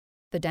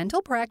The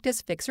Dental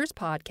Practice Fixers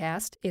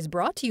podcast is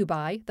brought to you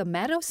by the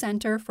Maddow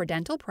Center for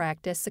Dental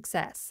Practice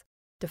Success.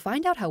 To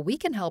find out how we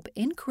can help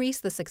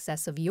increase the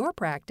success of your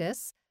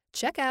practice,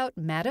 check out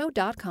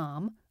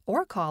maddow.com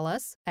or call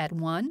us at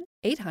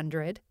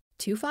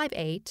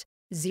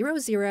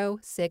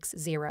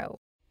 1-800-258-0060.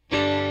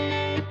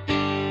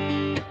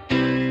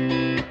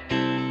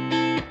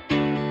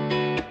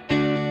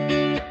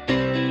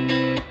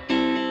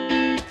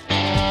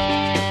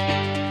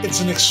 It's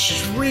an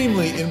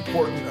extremely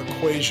important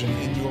equation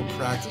in your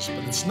practice,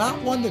 but it's not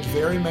one that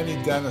very many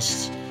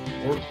dentists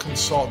or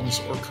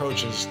consultants or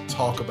coaches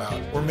talk about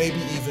or maybe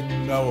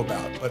even know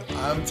about. But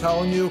I'm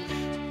telling you,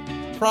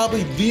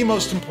 probably the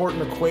most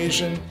important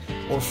equation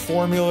or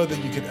formula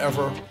that you could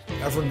ever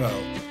know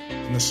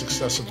in the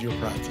success of your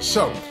practice.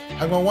 So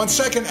hang on one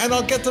second and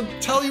I'll get to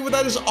tell you what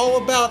that is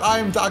all about. I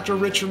am Dr.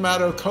 Richard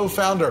Maddow,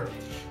 co-founder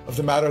of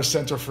the Maddow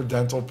Center for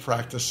Dental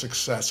Practice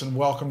Success. And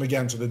welcome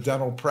again to the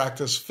Dental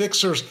Practice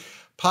Fixers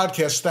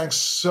podcast. Thanks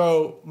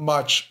so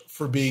much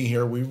for being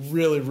here. We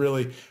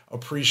really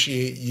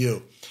appreciate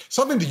you.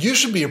 Something that you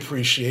should be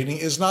appreciating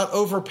is not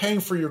overpaying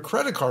for your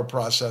credit card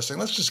processing.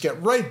 Let's just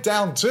get right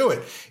down to it.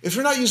 If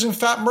you're not using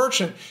Fat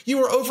Merchant,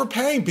 you are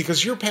overpaying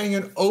because you're paying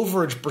an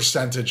overage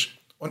percentage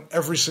on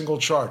every single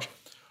charge.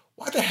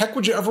 Why the heck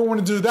would you ever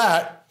want to do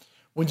that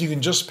when you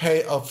can just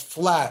pay a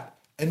flat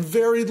and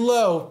very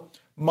low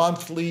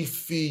monthly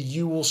fee?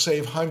 You will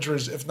save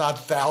hundreds, if not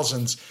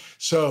thousands.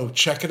 So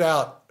check it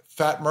out,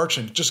 Fat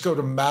Merchant. Just go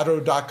to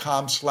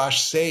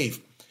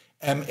maddow.com/save,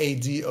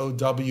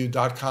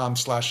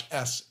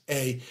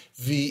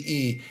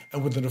 MADOW.com/SAVE.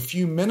 And within a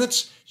few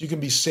minutes, you can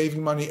be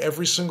saving money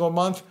every single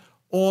month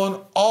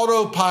on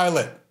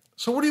autopilot.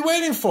 So what are you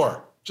waiting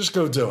for? Just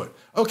go do it.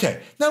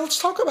 Okay, now let's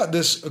talk about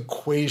this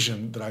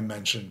equation that I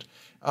mentioned.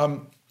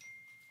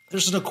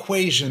 There's an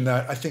equation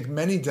that I think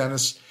many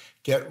dentists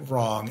get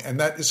wrong, and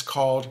that is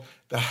called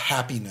the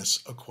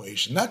happiness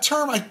equation. That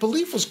term, I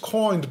believe, was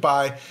coined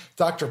by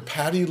Dr.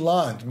 Paddy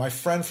Lund, my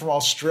friend from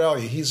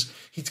Australia. He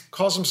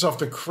calls himself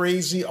the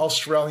crazy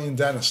Australian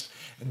dentist.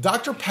 And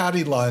Dr.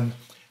 Paddy Lund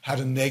had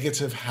a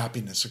negative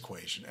happiness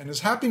equation. And his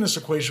happiness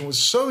equation was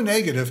so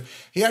negative,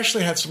 he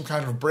actually had some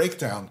kind of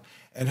breakdown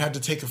and had to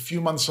take a few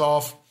months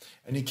off.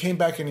 And he came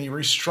back and he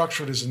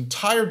restructured his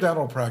entire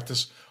dental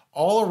practice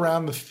all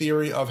around the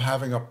theory of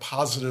having a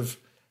positive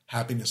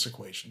happiness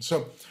equation.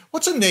 So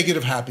what's a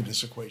negative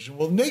happiness equation?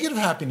 Well, negative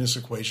happiness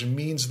equation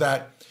means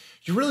that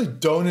you really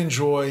don't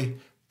enjoy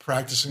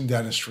practicing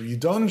dentistry. You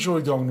don't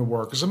enjoy going to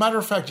work. As a matter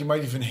of fact, you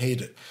might even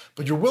hate it,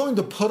 but you're willing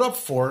to put up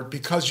for it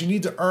because you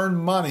need to earn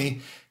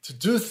money to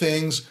do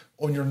things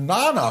on your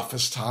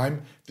non-office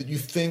time that you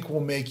think will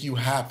make you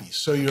happy.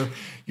 So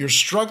you're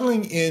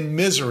struggling in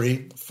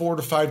misery 4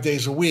 to 5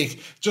 days a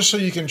week just so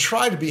you can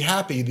try to be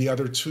happy the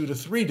other 2 to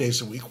 3 days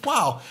a week.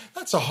 Wow,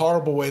 that's a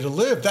horrible way to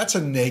live. That's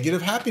a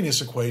negative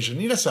happiness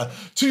equation. That's a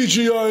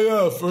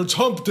TGIF or it's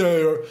hump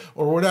day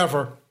or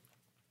whatever.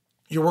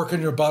 You're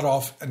working your butt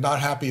off and not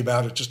happy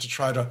about it just to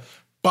try to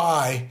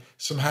buy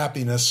some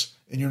happiness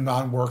in your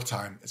non-work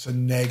time. It's a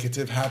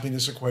negative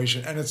happiness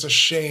equation, and it's a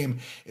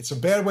shame. It's a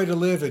bad way to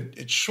live.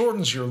 It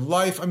shortens your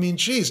life. I mean,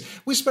 geez,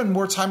 we spend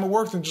more time at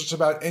work than just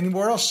about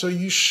anywhere else, so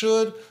you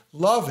should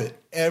love it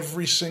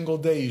every single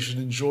day. You should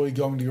enjoy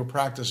going to your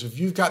practice. If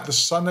you've got the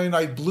Sunday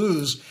night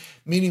blues,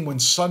 meaning when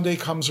Sunday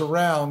comes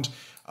around,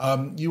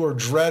 you are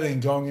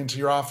dreading going into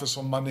your office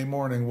on Monday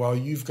morning, well,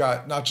 you've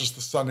got not just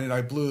the Sunday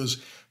night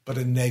blues, but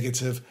a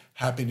negative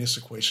happiness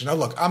equation. Now,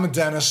 look, I'm a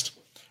dentist.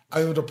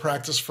 I owned a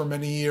practice for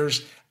many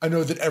years. I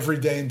know that every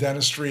day in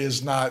dentistry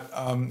is not,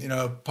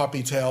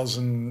 puppy tails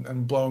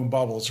and blowing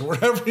bubbles or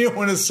whatever you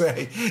want to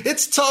say.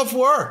 It's tough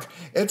work.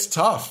 It's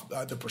tough.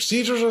 The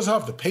procedures are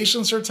tough. The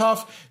patients are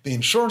tough. The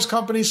insurance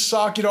companies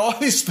suck. All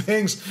these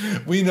things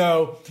we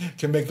know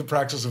can make the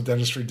practice of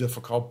dentistry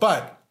difficult.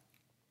 But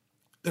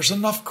there's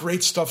enough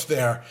great stuff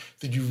there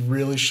that you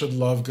really should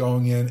love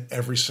going in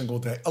every single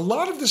day. A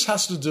lot of this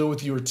has to do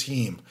with your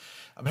team.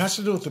 It has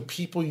to do with the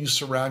people you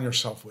surround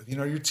yourself with.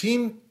 Your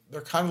team, they're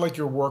kind of like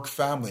your work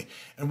family.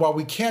 And while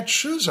we can't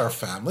choose our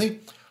family,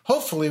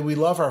 hopefully we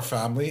love our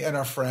family and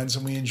our friends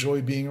and we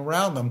enjoy being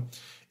around them.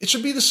 It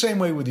should be the same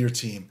way with your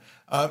team.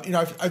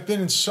 I've been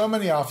in so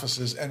many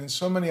offices, and in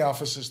so many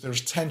offices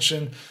there's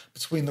tension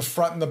between the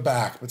front and the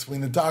back,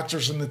 between the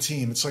doctors and the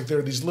team. It's like there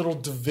are these little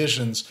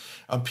divisions.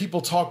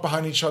 People talk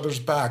behind each other's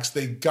backs.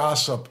 They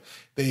gossip.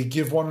 They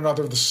give one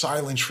another the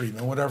silent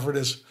treatment, whatever it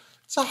is.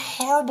 It's a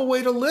horrible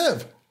way to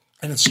live.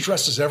 And it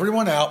stresses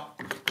everyone out.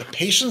 The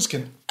patients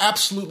can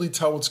absolutely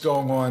tell what's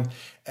going on,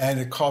 and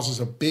it causes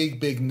a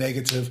big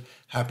negative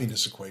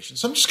happiness equation.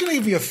 So I'm just going to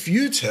give you a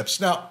few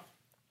tips. Now,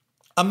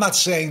 I'm not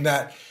saying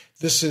that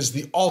this is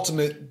the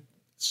ultimate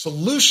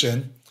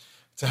solution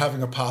to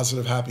having a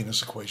positive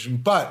happiness equation,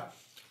 but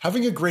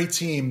having a great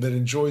team that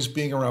enjoys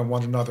being around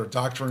one another,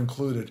 doctor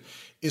included,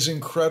 is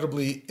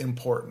incredibly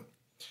important.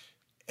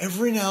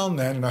 Every now and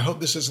then, and I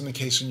hope this isn't the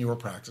case in your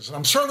practice, and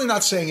I'm certainly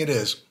not saying it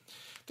is,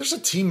 there's a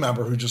team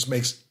member who just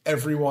makes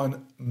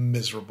everyone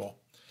miserable.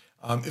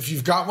 If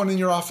you've got one in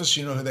your office,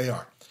 you know who they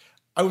are.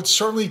 I would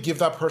certainly give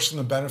that person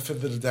the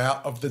benefit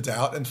of the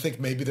doubt and think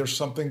maybe there's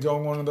something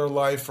going on in their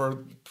life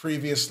or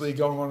previously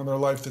going on in their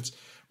life that's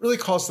really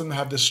caused them to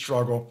have this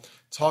struggle.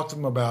 Talk to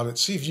them about it.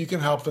 See if you can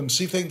help them.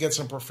 See if they can get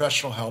some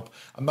professional help.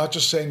 I'm not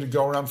just saying to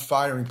go around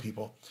firing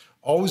people.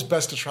 Always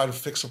best to try to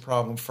fix a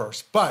problem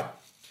first. But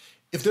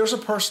if there's a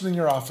person in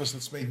your office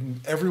that's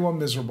making everyone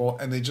miserable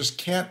and they just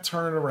can't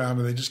turn it around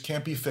and they just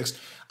can't be fixed,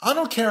 I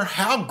don't care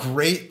how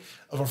great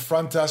of a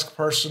front desk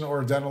person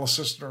or a dental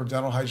assistant or a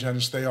dental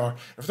hygienist they are.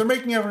 If they're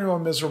making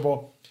everyone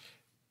miserable,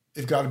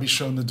 they've got to be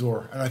shown the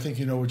door. And I think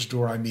you know which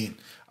door I mean.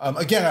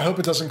 Again, I hope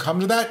it doesn't come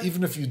to that.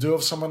 Even if you do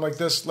have someone like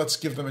this, let's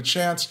give them a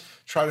chance.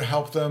 Try to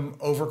help them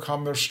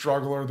overcome their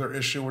struggle or their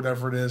issue,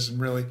 whatever it is, and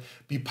really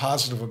be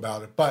positive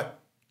about it. But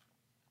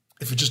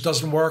if it just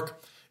doesn't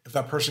work, if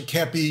that person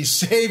can't be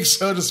saved,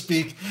 so to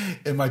speak,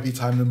 it might be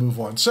time to move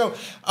on. So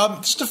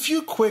just a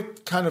few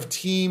quick kind of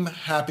team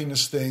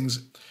happiness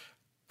things.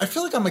 I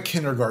feel like I'm a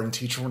kindergarten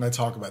teacher when I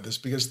talk about this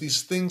because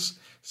these things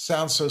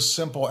sound so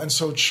simple and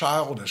so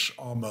childish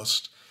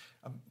almost,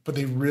 but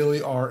they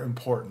really are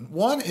important.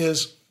 One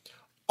is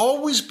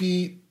always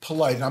be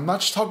polite. And I'm not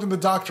just talking to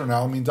the doctor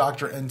now, I mean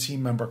doctor and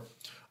team member.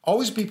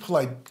 Always be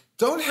polite.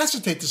 Don't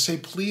hesitate to say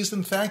please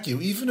and thank you,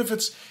 even if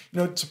it's,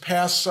 to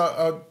pass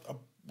the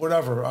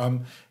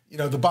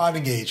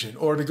bonding agent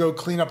or to go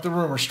clean up the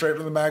room or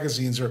straighten the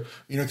magazines or,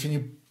 can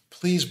you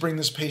please bring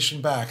this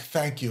patient back?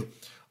 Thank you.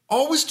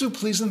 Always do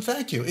please and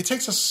thank you. It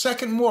takes a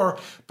second more,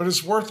 but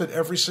it's worth it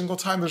every single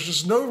time. There's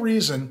just no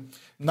reason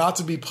not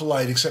to be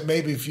polite, except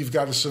maybe if you've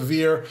got a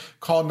severe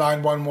call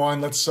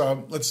 911,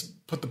 let's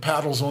put the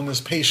paddles on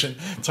this patient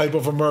type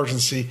of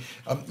emergency.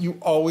 You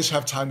always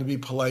have time to be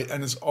polite,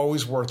 and it's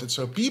always worth it.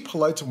 So be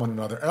polite to one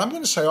another. And I'm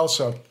going to say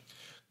also,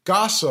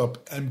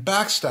 gossip and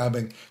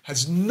backstabbing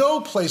has no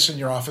place in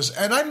your office.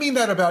 And I mean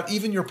that about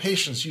even your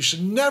patients. You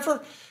should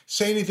never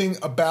say anything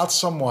about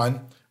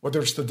someone, whether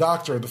it's the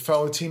doctor, the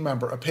fellow team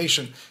member, a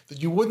patient,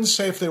 that you wouldn't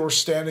say if they were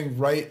standing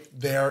right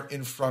there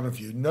in front of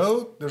you.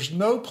 No, there's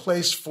no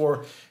place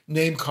for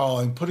name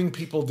calling, putting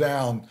people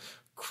down,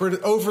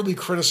 overly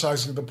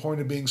criticizing to the point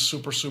of being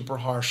super, super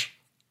harsh.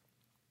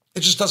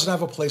 It just doesn't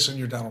have a place in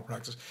your dental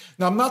practice.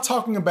 Now, I'm not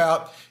talking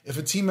about if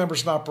a team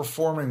member's not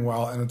performing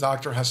well and a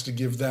doctor has to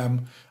give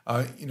them,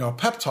 a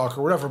pep talk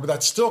or whatever, but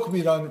that still can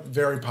be done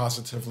very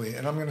positively.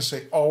 And I'm going to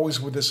say always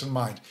with this in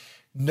mind,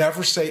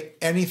 never say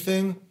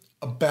anything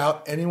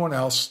about anyone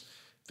else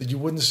that you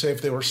wouldn't say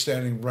if they were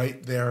standing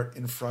right there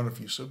in front of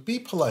you. So be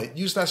polite.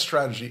 Use that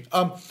strategy.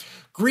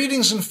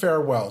 Greetings and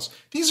farewells.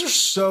 These are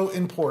so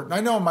important. I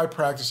know in my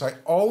practice, I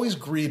always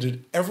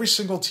greeted every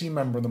single team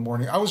member in the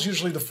morning. I was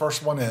usually the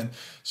first one in,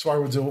 so I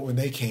would do it when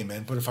they came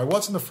in. But if I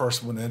wasn't the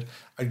first one in,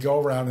 I'd go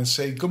around and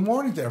say, good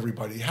morning to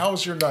everybody. How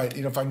was your night?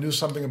 If I knew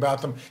something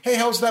about them, hey,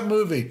 how's that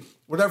movie?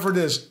 Whatever it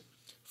is,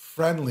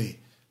 friendly,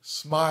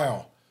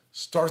 smile.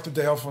 Start the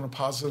day off on a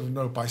positive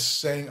note by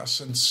saying a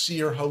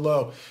sincere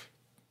hello.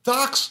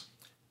 Docs,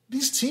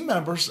 these team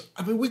members,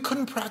 we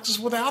couldn't practice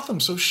without them,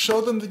 so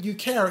show them that you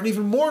care. And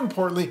even more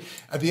importantly,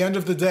 at the end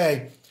of the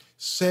day,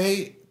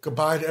 say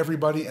goodbye to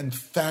everybody and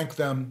thank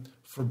them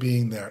for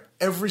being there.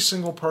 Every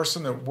single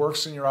person that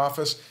works in your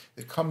office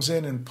that comes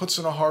in and puts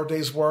in a hard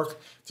day's work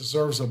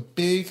deserves a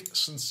big,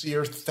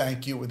 sincere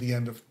thank you at the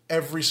end of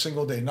every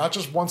single day. Not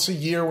just once a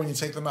year when you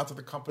take them out to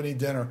the company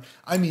dinner.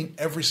 I mean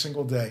every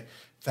single day.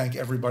 Thank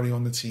everybody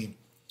on the team.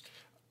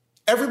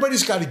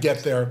 Everybody's got to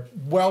get there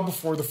well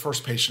before the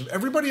first patient. If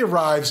everybody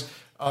arrives,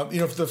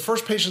 if the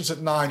first patient's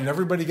at 9 and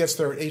everybody gets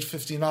there at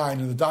 8:59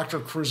 and the doctor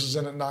cruises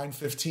in at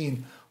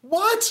 9:15,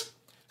 what?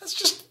 That's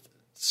just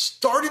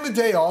starting the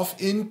day off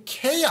in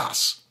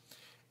chaos.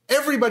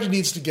 Everybody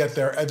needs to get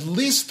there at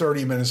least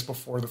 30 minutes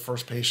before the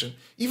first patient,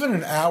 even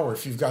an hour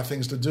if you've got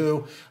things to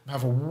do.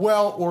 Have a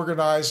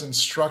well-organized and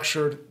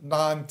structured,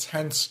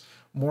 non-tense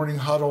morning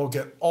huddle.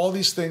 Get all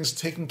these things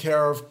taken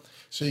care of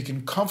so you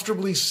can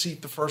comfortably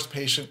seat the first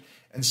patient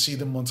and see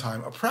them on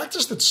time. A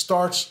practice that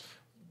starts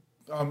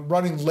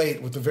running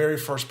late with the very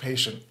first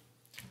patient,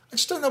 I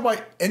just don't know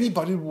why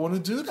anybody would want to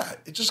do that.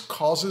 It just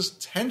causes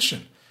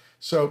tension.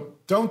 So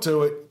don't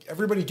do it.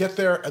 Everybody get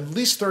there at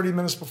least 30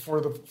 minutes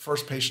before the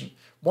first patient.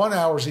 1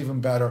 hour is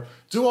even better.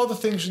 Do all the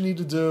things you need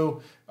to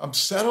do.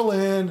 Settle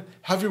in.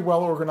 Have your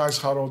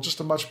well-organized huddle. Just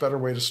a much better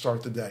way to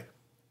start the day.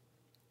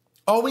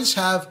 Always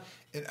have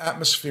an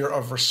atmosphere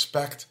of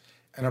respect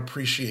and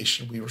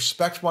appreciation. We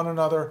respect one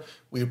another.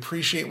 We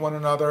appreciate one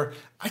another.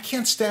 I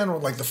can't stand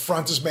when the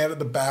front is mad at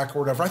the back or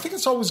whatever. I think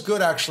it's always good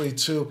actually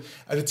to,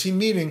 at a team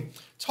meeting,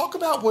 talk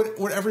about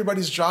what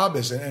everybody's job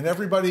is. And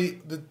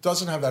everybody that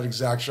doesn't have that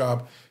exact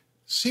job,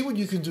 see what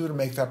you can do to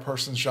make that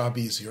person's job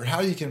easier, how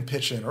you can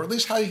pitch in, or at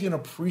least how you can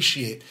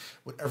appreciate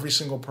what every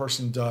single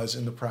person does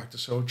in the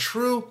practice. So a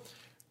true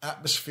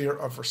atmosphere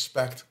of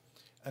respect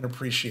and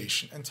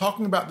appreciation. And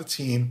talking about the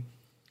team,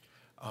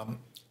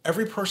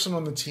 every person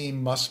on the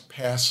team must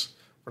pass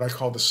what I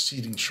call the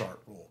seating chart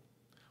rule.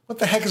 What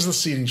the heck is the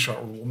seating chart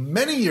rule?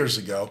 Many years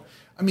ago,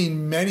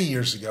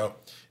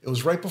 it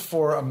was right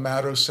before a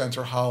Maddo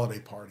Center holiday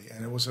party,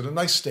 and it was at a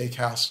nice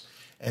steakhouse,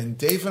 and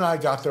Dave and I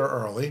got there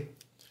early.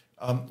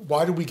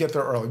 Why did we get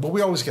there early? Well,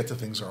 we always get to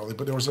things early,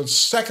 but there was a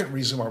second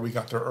reason why we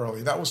got there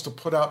early. That was to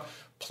put out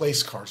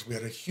place cards. We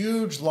had a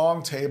huge,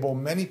 long table,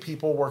 many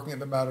people working at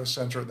the Matter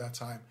Center at that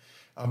time,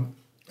 and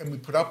we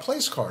put out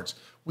place cards.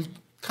 We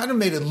kind of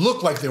made it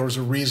look like there was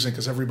a reason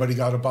because everybody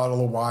got a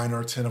bottle of wine or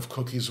a tin of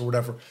cookies or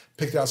whatever,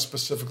 picked out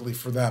specifically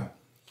for them.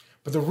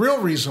 But the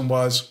real reason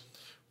was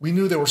we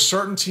knew there were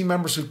certain team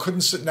members who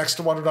couldn't sit next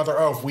to one another.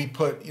 Oh,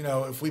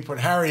 if we put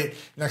Harriet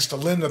next to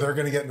Linda, they're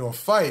going to get into a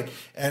fight.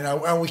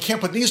 And we can't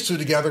put these two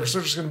together because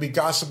they're just going to be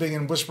gossiping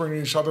and whispering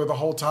to each other the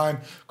whole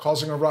time,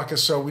 causing a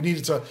ruckus. So we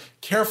needed to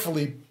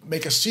carefully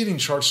make a seating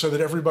chart so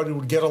that everybody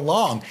would get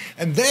along.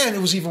 And then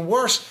it was even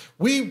worse.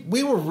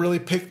 We were really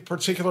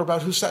particular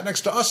about who sat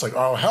next to us. Like,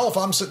 oh, hell, if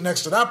I'm sitting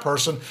next to that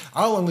person,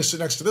 I'll only sit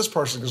next to this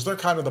person because they're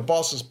kind of the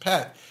boss's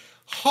pet.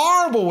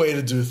 Horrible way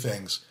to do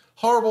things.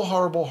 Horrible,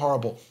 horrible,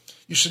 horrible.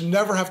 You should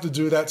never have to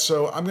do that.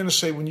 So I'm going to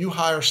say when you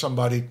hire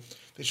somebody,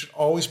 they should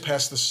always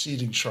pass the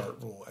seating chart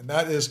rule. And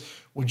that is,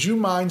 would you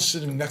mind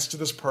sitting next to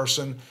this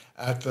person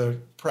at the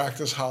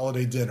practice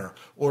holiday dinner?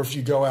 Or if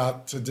you go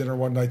out to dinner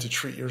one night to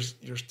treat your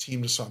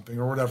team to something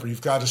or whatever, you've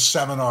got a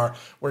seminar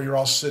where you're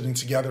all sitting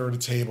together at a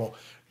table.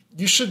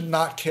 You should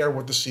not care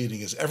what the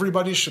seating is.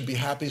 Everybody should be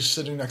happy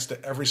sitting next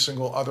to every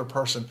single other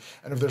person.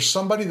 And if there's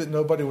somebody that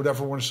nobody would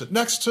ever want to sit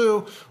next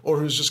to or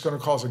who's just going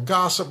to cause a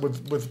gossip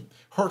with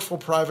hurtful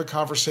private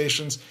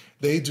conversations,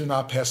 they do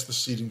not pass the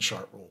seating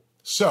chart rule.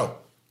 So,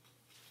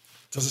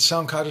 does it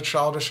sound kind of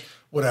childish?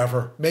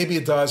 Whatever. Maybe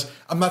it does.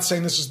 I'm not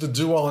saying this is the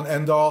do-all and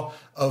end-all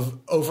of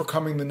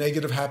overcoming the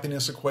negative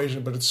happiness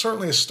equation, but it's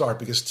certainly a start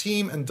because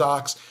team and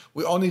docs,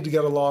 we all need to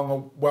get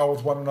along well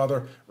with one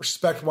another,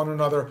 respect one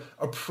another,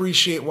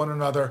 appreciate one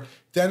another.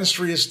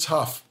 Dentistry is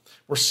tough.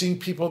 We're seeing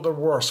people at their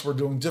worst. We're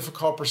doing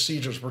difficult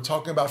procedures. We're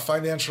talking about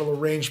financial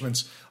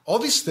arrangements. All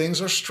these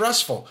things are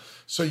stressful.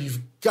 So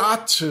you've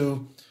got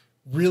to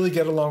really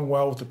get along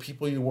well with the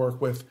people you work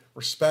with,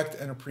 respect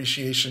and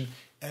appreciation,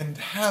 and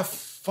have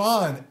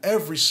fun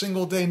every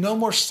single day. No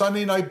more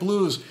Sunday night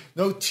blues,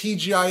 no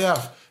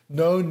TGIF,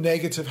 no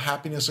negative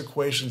happiness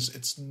equations.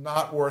 It's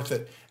not worth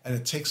it, and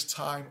it takes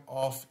time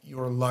off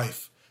your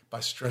life by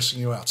stressing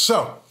you out.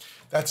 So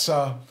that's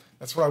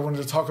what I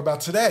wanted to talk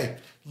about today.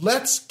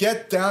 Let's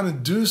get down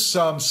and do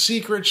some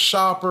secret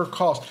shopper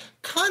calls,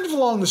 kind of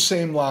along the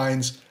same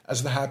lines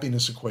as the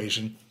happiness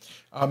equation.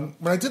 When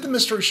I did the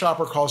mystery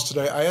shopper calls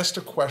today, I asked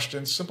a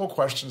question, simple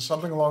question,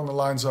 something along the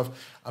lines of,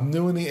 I'm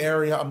new in the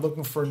area, I'm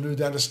looking for a new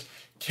dentist.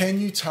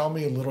 Can you tell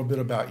me a little bit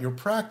about your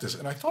practice?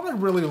 And I thought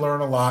I'd really learn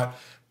a lot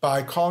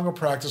by calling a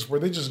practice where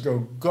they just go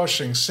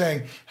gushing,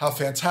 saying how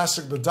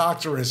fantastic the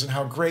doctor is and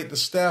how great the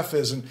staff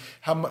is and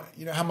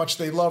how much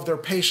they love their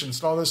patients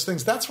and all those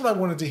things. That's what I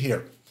wanted to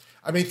hear.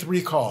 I made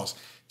 3 calls.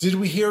 Did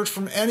we hear it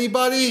from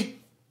anybody?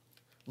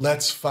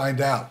 Let's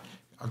find out.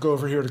 I'll go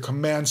over here to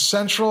Command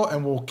Central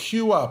and we'll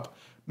queue up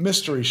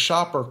mystery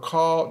shopper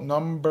call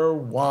number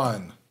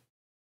 1.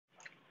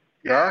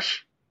 Yes?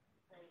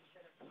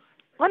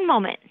 One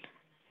moment.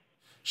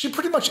 She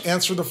pretty much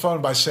answered the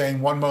phone by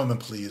saying, 1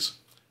 moment, please.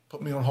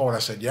 Put me on hold. I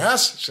said,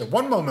 yes. She said,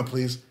 1 moment,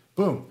 please.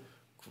 Boom.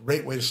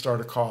 Great way to start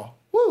a call.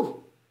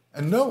 Woo!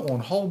 And no on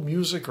hold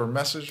music or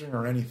messaging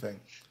or anything.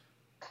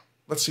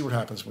 Let's see what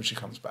happens when she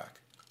comes back.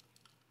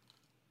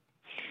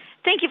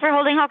 Thank you for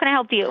holding. How can I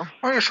help you?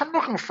 Oh, yes, I'm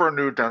looking for a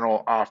new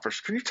dental office.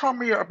 Can you tell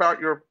me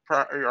about your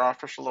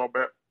office a little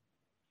bit?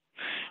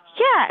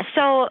 Yeah,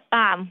 so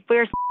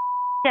we're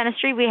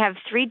Dentistry. We have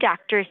 3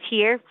 doctors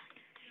here,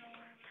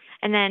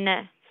 and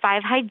then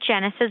 5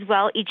 hygienists as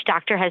well. Each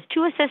doctor has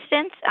 2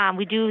 assistants.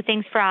 We do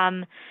things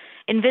from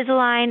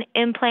Invisalign,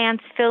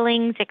 implants,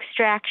 fillings,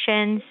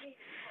 extractions.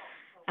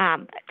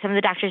 Some of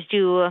the doctors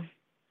do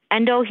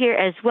endo here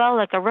as well,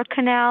 like a root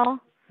canal.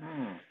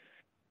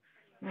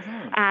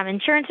 Mm-hmm.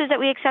 Insurances that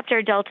we accept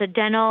are Delta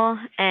Dental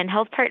and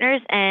Health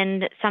Partners,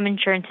 and some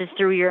insurances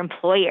through your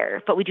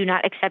employer, but we do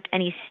not accept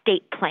any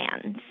state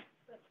plans.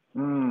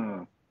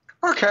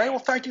 Okay, well,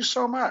 thank you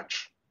so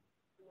much.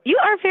 You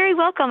are very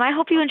welcome. I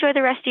hope you enjoy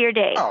the rest of your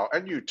day. Oh,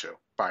 and you too.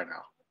 Bye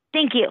now.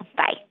 Thank you.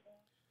 Bye.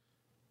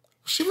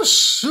 She was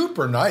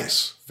super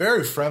nice,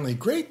 very friendly,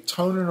 great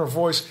tone in her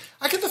voice.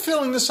 I get the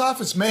feeling this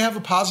office may have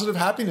a positive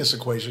happiness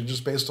equation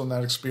just based on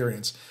that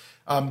experience.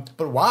 But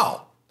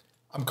wow,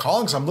 I'm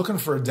calling because I'm looking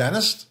for a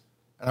dentist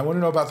and I want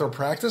to know about their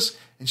practice.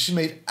 And she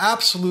made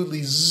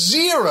absolutely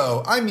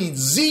zero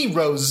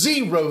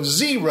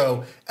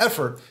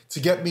effort to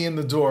get me in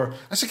the door.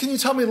 I said, can you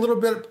tell me a little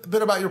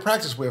bit about your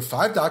practice? We have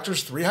 5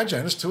 doctors, 3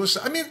 hygienists, 2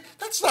 assistants. I mean,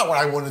 that's not what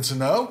I wanted to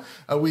know.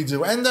 We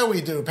do endo, we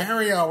do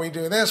perio, we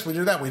do this, we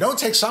do that. We don't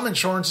take some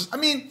insurances. I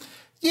mean,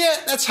 yeah,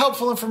 that's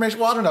helpful information.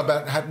 Well, I don't know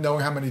about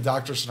knowing how many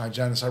doctors and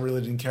hygienists. I really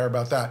didn't care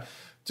about that.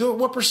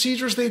 What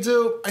procedures they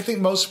do, I think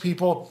most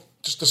people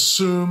just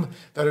assume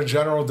that a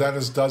general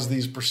dentist does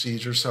these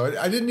procedures. So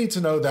I didn't need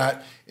to know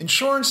that.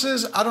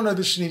 Insurances, I don't know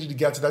that she needed to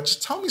get to that.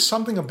 Just tell me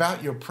something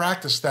about your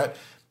practice that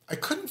I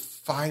couldn't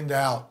find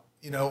out,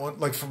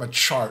 like from a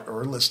chart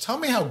or a list. Tell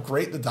me how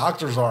great the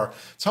doctors are.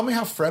 Tell me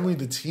how friendly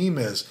the team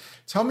is.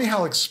 Tell me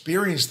how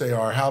experienced they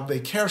are, how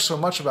they care so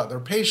much about their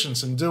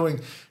patients and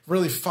doing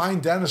really fine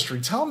dentistry.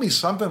 Tell me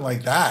something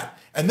like that.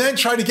 And then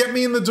try to get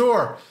me in the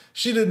door.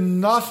 She did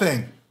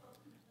nothing.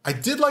 I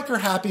did like her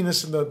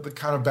happiness and the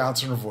kind of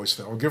bounce in her voice,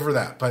 though. I'll give her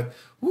that. But,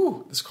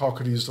 this call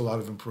could have used a lot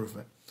of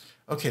improvement.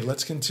 Okay,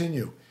 let's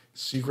continue.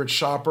 Secret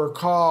shopper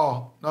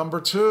call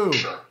number 2.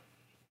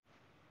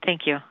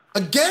 Thank you.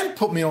 Again,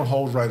 put me on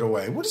hold right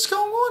away. What is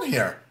going on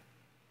here?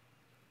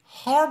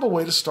 Horrible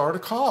way to start a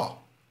call.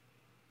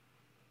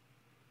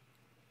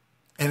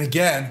 And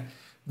again,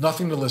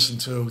 nothing to listen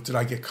to. Did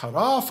I get cut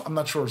off? I'm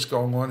not sure what's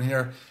going on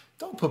here.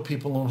 Don't put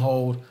people on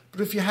hold.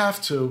 But if you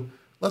have to,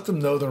 let them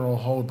know they're on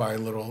hold by a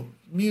little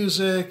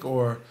music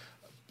or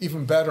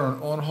even better, an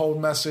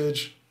on-hold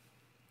message.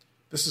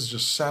 This is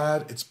just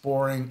sad. It's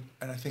boring.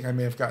 And I think I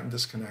may have gotten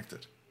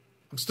disconnected.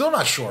 I'm still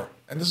not sure.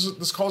 And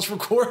this call is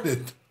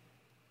recorded.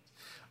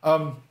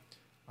 All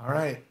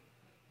right.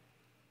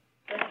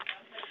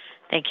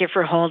 Thank you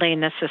for holding.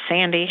 This is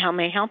Sandy. How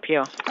may I help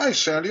you? Hi,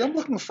 Sandy. I'm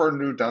looking for a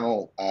new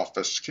dental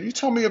office. Can you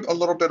tell me a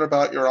little bit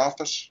about your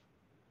office?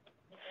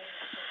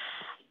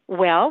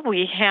 Well,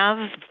 we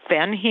have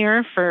been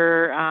here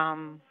for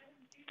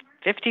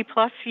 50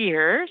 plus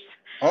years.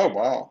 Oh,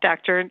 wow.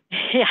 Doctor,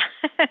 yeah.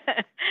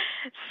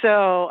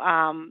 So,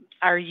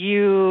 are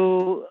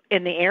you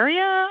in the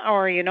area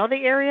or you know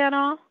the area at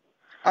all?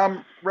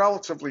 I'm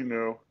relatively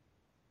new.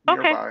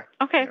 Nearby.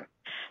 Okay. Yeah.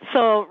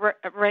 So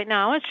right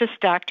now it's just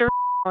Dr.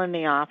 in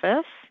the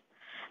office.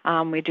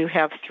 We do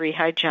have 3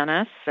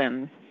 hygienists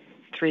and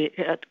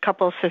a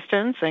couple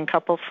assistants and a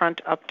couple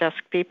front up desk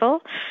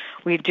people.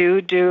 We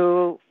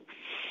do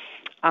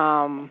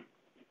a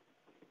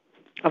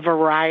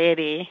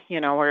variety,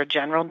 we're a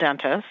general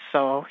dentist,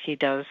 so he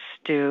does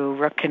do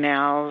root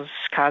canals,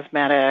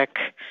 cosmetic,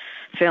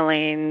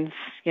 fillings,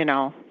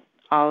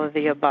 all of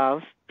the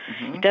above.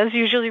 Mm-hmm. He does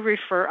usually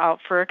refer out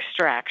for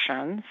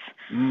extractions,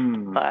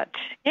 but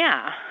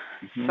yeah.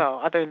 Mm-hmm. So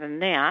other than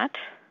that,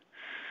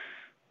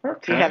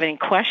 do you have any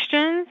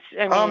questions?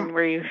 I mean,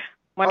 were you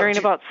wondering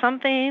about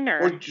something?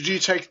 Or do you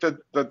take the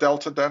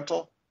Delta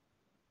Dental?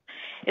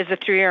 Is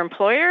it through your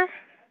employer?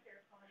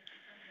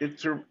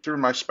 It's through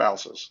my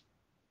spouse's.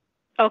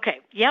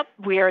 Okay. Yep.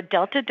 We are a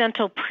Delta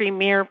Dental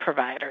Premier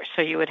provider.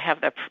 So you would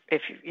have do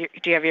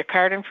you have your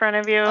card in front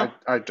of you?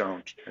 I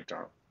don't.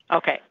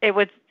 Okay. It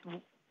would,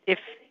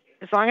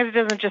 as long as it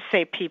doesn't just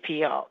say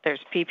PPO,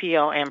 there's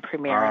PPO and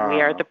Premier, and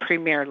we are the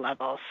Premier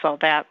level. So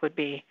that would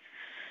be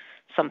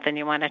something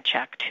you want to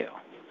check too.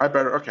 I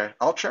better. Okay.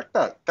 I'll check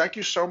that. Thank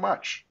you so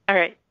much. All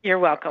right. You're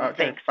welcome. Okay,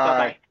 thanks.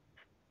 Bye-bye.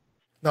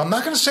 Now, I'm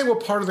not going to say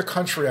what part of the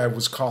country I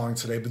was calling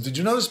today, but did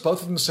you notice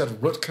both of them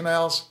said root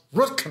canals?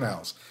 Root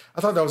canals.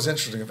 I thought that was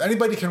interesting. If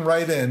anybody can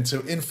write in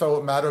to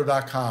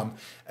info@matto.com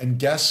and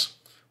guess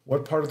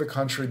what part of the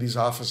country these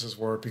offices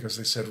were because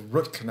they said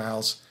root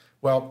canals,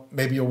 well,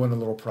 maybe you'll win a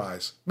little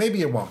prize. Maybe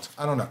you won't.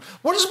 I don't know.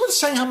 What is with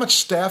saying how much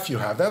staff you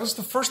have? That was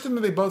the first thing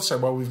that they both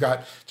said. Well, we've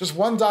got just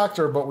 1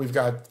 doctor, but we've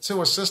got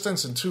 2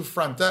 assistants and 2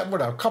 front desk,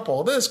 a couple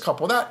of this,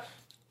 couple of that.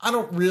 I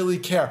don't really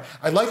care.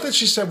 I like that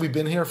she said we've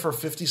been here for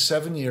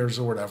 57 years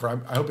or whatever.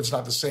 I hope it's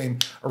not the same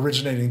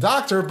originating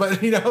doctor,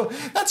 but,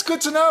 that's good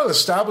to know.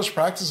 Established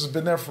practice has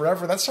been there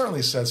forever. That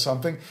certainly says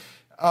something.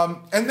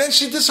 And then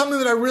she did something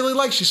that I really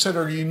liked. She said,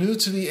 are you new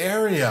to the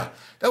area?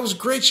 That was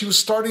great. She was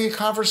starting a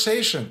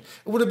conversation.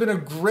 It would have been a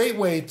great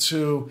way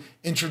to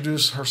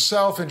introduce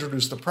herself,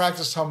 introduce the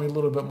practice, tell me a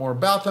little bit more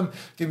about them,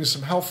 give me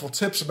some helpful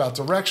tips about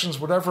directions,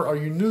 whatever. Are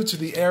you new to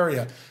the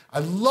area?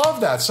 I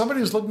love that. Somebody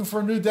who's looking for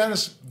a new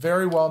dentist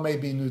very well may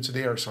be new to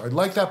the area. So I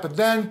like that. But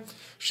then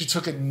she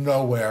took it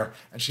nowhere.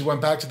 And she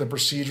went back to the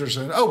procedures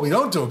and, we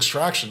don't do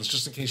extractions,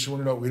 just in case you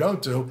want to know what we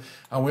don't do.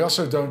 We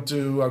also don't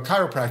do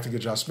chiropractic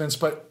adjustments.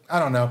 But I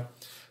don't know.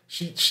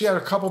 She had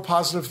a couple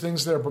positive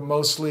things there, but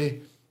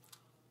mostly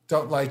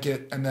don't like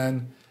it, and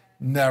then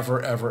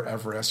never, ever,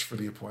 ever ask for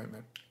the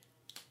appointment.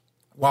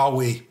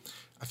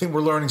 I think we're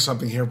learning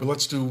something here, but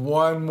let's do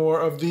one more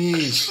of these.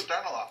 Is this the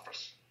dental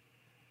office?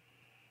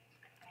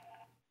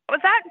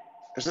 What's that?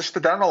 Is this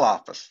the dental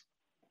office?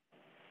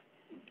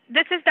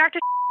 This is Dr.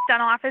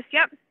 dental office,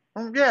 yep.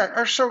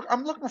 Yeah, so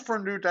I'm looking for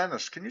a new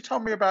dentist. Can you tell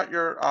me about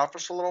your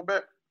office a little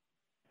bit?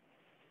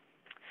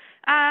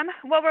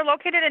 Well, we're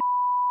located in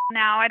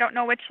now. I don't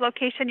know which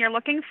location you're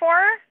looking for.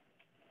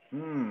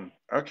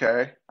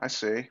 Okay, I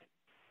see.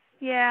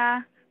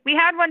 Yeah, we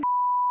had one,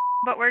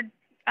 but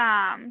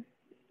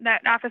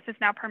that office is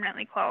now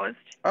permanently closed.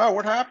 Oh,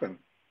 what happened?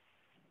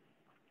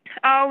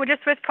 Oh,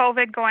 just with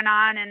COVID going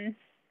on, and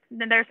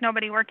then there's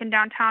nobody working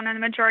downtown, and the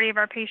majority of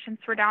our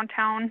patients were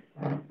downtown,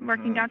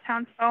 working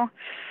downtown, so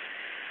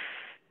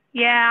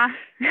yeah.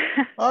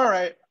 All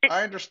right,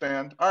 I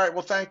understand. All right,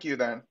 well, thank you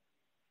then.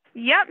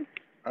 Yep.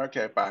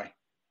 Okay, bye.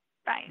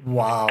 Bye.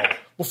 Wow.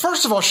 Well,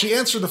 first of all, she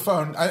answered the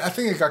phone. I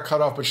think it got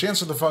cut off, but she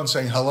answered the phone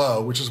saying hello,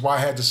 which is why I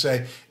had to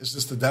say, is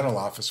this the dental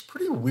office?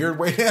 Pretty weird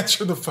way to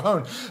answer the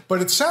phone.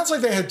 But it sounds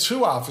like they had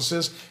 2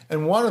 offices,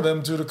 and one of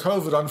them, due to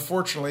COVID,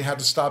 unfortunately, had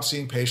to stop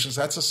seeing patients.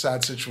 That's a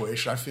sad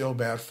situation. I feel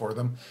bad for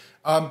them.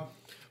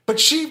 But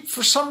she,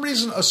 for some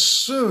reason,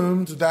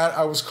 assumed that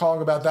I was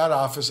calling about that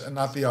office and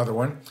not the other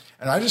one.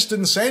 And I just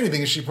didn't say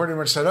anything. And she pretty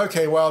much said,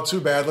 okay, well,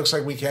 too bad. Looks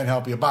like we can't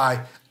help you.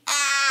 Bye.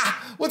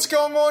 What's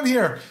going on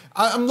here?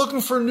 I'm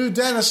looking for a new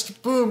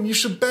dentist. Boom, you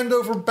should bend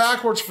over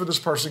backwards for this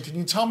person. Can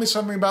you tell me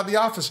something about the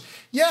office?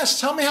 Yes,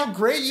 tell me how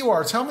great you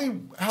are. Tell me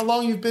how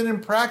long you've been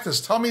in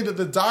practice. Tell me that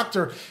the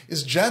doctor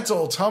is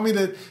gentle. Tell me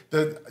that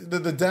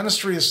the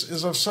dentistry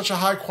is of such a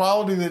high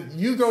quality that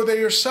you go there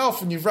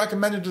yourself and you've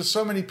recommended to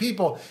so many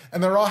people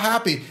and they're all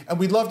happy. And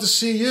we'd love to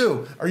see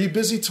you. Are you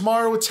busy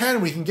tomorrow at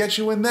 10? We can get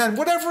you in then.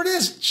 Whatever it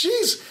is.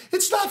 Jeez,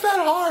 it's not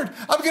that hard.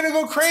 I'm going to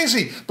go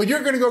crazy. But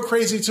you're going to go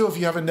crazy too if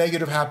you have a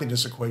negative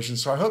happiness equation.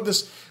 So I hope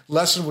this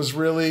lesson was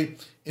really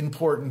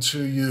important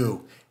to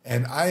you.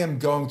 And I am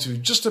going to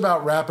just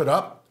about wrap it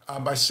up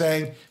by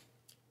saying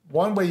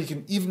one way you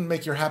can even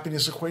make your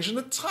happiness equation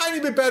a tiny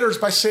bit better is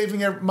by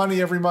saving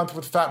money every month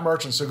with Fat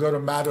Merchants. So go to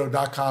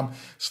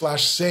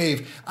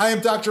Maddo.com/save. I am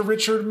Dr.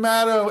 Richard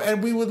Maddo,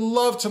 and we would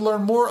love to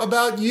learn more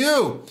about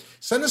you.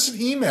 Send us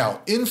an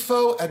email,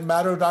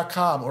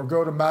 info@Maddo.com, or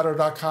go to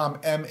Maddo.com,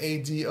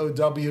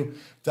 MADOW.com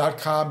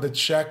to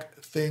check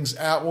things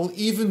out. We'll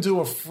even do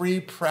a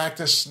free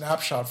practice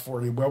snapshot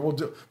for you where we'll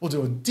do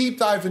a deep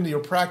dive into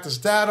your practice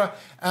data,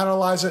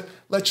 analyze it,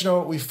 let you know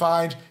what we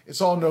find. It's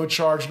all no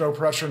charge, no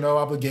pressure, no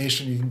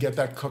obligation. You can get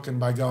that cooking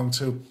by going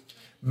to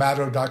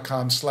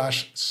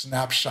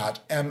Maddo.com/snapshot,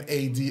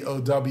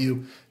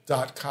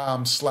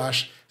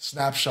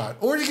 MADOW.com/snapshot.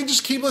 Or you can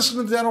just keep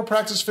listening to the Dental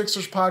Practice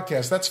Fixers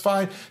podcast. That's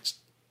fine.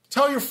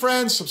 Tell your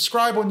friends,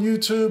 subscribe on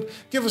YouTube,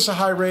 give us a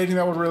high rating.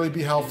 That would really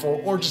be helpful.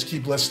 Or just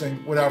keep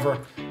listening, whatever.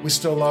 We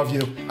still love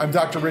you. I'm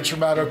Dr. Richard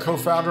Maddo,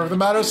 co-founder of the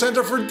Maddo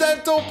Center for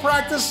Dental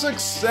Practice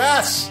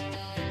Success.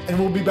 And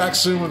we'll be back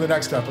soon with the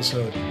next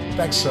episode.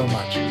 Thanks so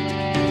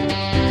much.